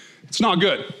 But it's not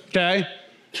good, okay?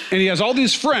 And he has all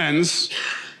these friends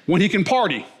when he can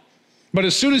party. But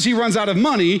as soon as he runs out of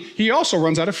money, he also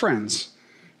runs out of friends.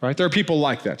 Right? There are people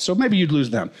like that. So maybe you'd lose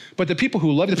them. But the people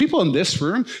who love you, the people in this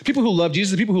room, people who love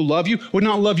Jesus, the people who love you would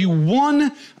not love you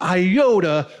one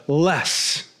iota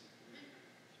less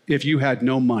if you had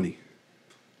no money.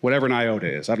 Whatever an iota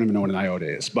is. I don't even know what an iota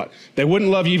is. But they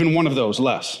wouldn't love you even one of those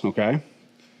less, okay?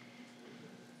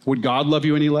 Would God love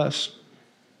you any less?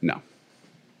 No.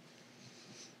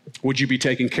 Would you be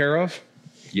taken care of?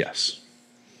 Yes.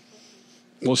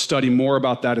 We'll study more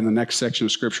about that in the next section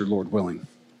of Scripture, Lord willing.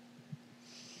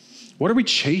 What are we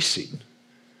chasing?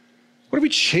 What are we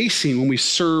chasing when we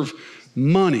serve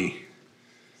money?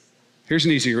 Here's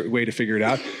an easy way to figure it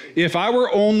out. If I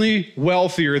were only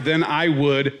wealthier, then I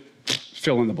would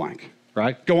fill in the blank,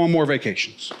 right? Go on more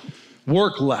vacations,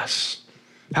 work less,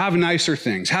 have nicer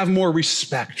things, have more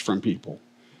respect from people.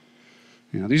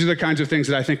 You know, these are the kinds of things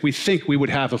that I think we would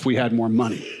have if we had more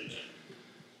money.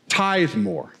 Tithe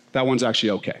more. That one's actually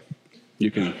okay.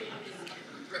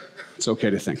 It's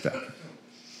okay to think that.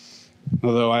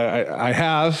 Although I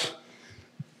have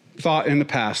thought in the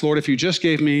past, Lord, if you just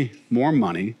gave me more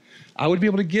money, I would be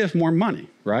able to give more money,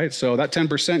 right? So that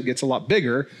 10% gets a lot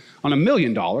bigger on $1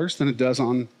 million than it does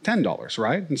on $10,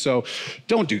 right? And so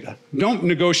don't do that. Don't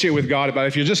negotiate with God about,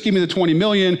 if you just give me the 20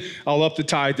 million, I'll up the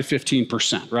tithe to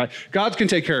 15%, right? God can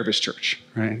take care of his church,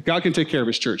 right? God can take care of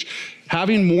his church.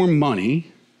 Having more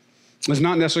money is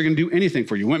not necessarily going to do anything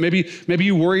for you. Maybe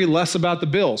you worry less about the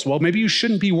bills. Well, maybe you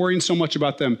shouldn't be worrying so much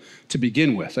about them to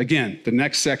begin with. Again, the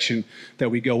next section that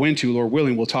we go into, Lord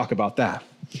willing, we'll talk about that.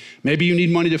 Maybe you need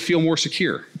money to feel more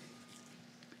secure.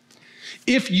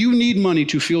 If you need money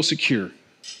to feel secure,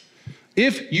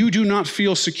 if you do not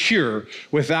feel secure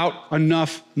without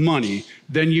enough money,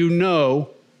 then you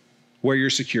know where your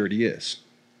security is.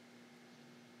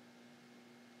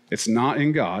 It's not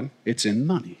in God, it's in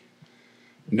money.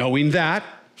 Knowing that,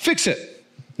 fix it.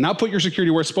 Now put your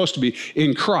security where it's supposed to be,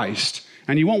 in Christ,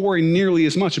 and you won't worry nearly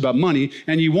as much about money,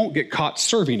 and you won't get caught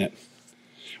serving it.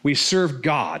 We serve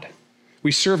God.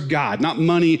 We serve God, not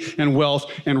money and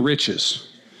wealth and riches.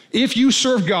 If you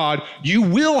serve God, you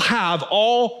will have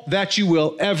all that you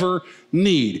will ever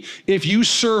need. If you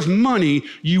serve money,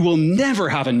 you will never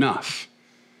have enough.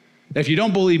 If you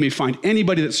don't believe me, find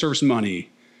anybody that serves money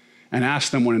and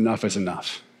ask them when enough is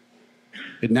enough.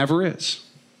 It never is.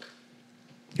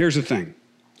 Here's the thing.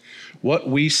 What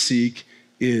we seek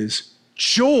is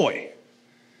joy.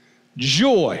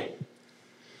 Joy.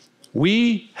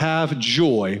 We have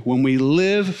joy when we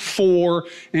live for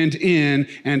and in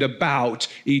and about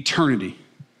eternity.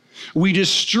 We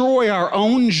destroy our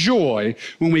own joy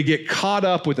when we get caught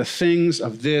up with the things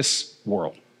of this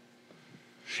world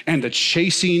and the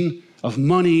chasing of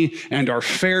money and our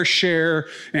fair share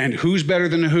and who's better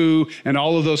than who and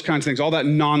all of those kinds of things. All that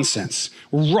nonsense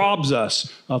robs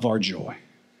us of our joy.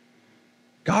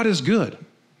 God is good.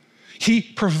 He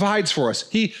provides for us.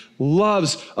 He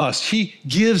loves us. He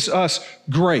gives us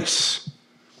grace.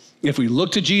 If we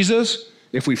look to Jesus,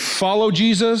 if we follow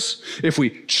Jesus, if we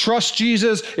trust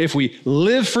Jesus, if we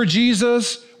live for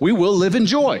Jesus, we will live in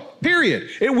joy, period.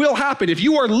 It will happen. If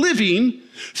you are living,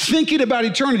 thinking about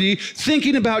eternity,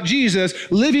 thinking about Jesus,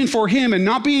 living for him and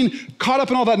not being caught up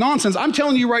in all that nonsense, I'm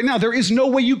telling you right now, there is no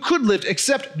way you could live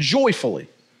except joyfully.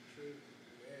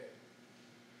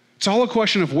 It's all a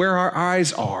question of where our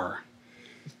eyes are,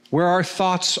 where our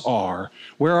thoughts are,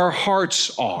 where our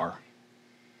hearts are.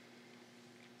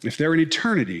 If they're in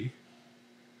eternity,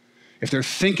 if they're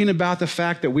thinking about the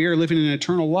fact that we are living an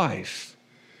eternal life,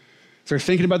 if they're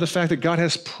thinking about the fact that God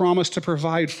has promised to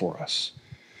provide for us,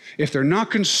 if they're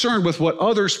not concerned with what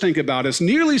others think about us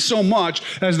nearly so much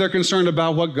as they're concerned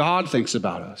about what God thinks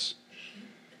about us,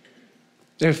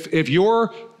 if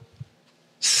you're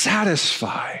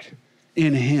satisfied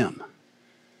in him,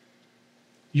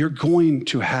 you're going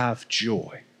to have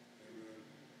joy.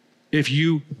 If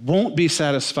you won't be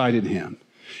satisfied in him,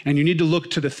 and you need to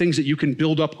look to the things that you can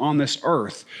build up on this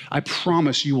earth, I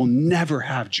promise you will never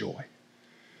have joy.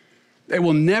 They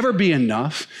will never be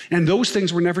enough, and those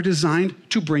things were never designed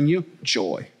to bring you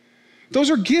joy. Those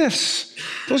are gifts.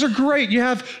 Those are great. You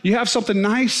have something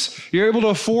nice. You're able to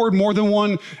afford more than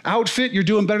one outfit. You're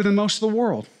doing better than most of the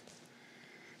world.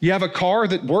 You have a car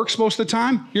that works most of the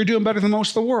time. You're doing better than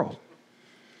most of the world.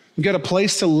 You got a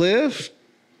place to live.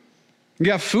 You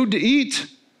got food to eat.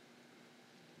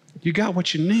 You got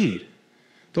what you need.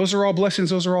 Those are all blessings.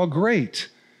 Those are all great.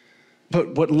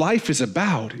 But what life is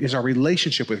about is our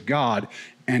relationship with God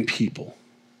and people.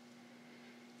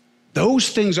 Those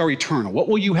things are eternal. What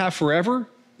will you have forever?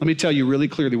 Let me tell you really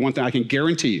clearly one thing I can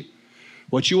guarantee you.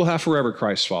 What you will have forever,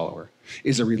 Christ follower,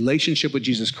 is a relationship with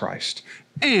Jesus Christ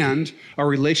and a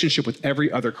relationship with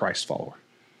every other Christ follower.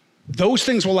 Those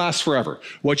things will last forever.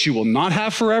 What you will not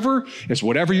have forever is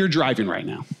whatever you're driving right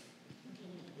now.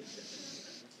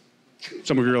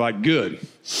 Some of you are like, good.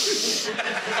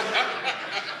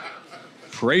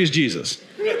 Praise Jesus.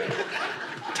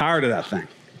 Tired of that thing.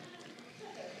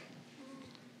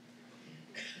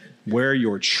 Where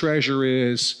your treasure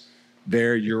is,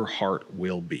 there your heart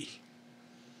will be.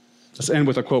 Let's end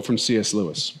with a quote from C.S.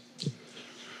 Lewis.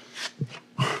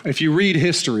 If you read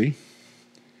history,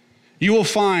 you will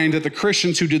find that the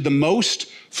Christians who did the most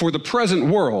for the present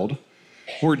world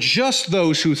were just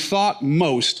those who thought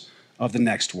most of the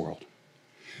next world.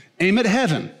 Aim at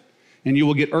heaven, and you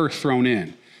will get earth thrown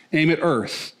in. Aim at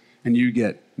earth, and you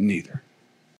get neither.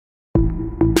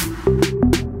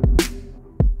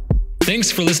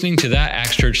 Thanks for listening to that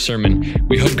Acts Church sermon.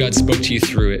 We hope God spoke to you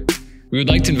through it. We would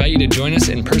like to invite you to join us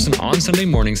in person on Sunday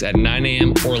mornings at 9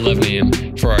 a.m. or 11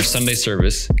 a.m. for our Sunday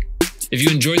service. If you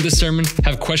enjoyed this sermon,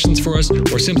 have questions for us,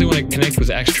 or simply want to connect with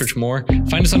Acts Church more,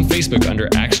 find us on Facebook under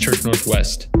Acts Church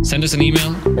Northwest. Send us an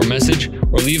email or message,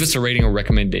 or leave us a rating or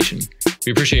recommendation.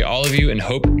 We appreciate all of you and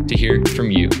hope to hear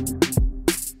from you.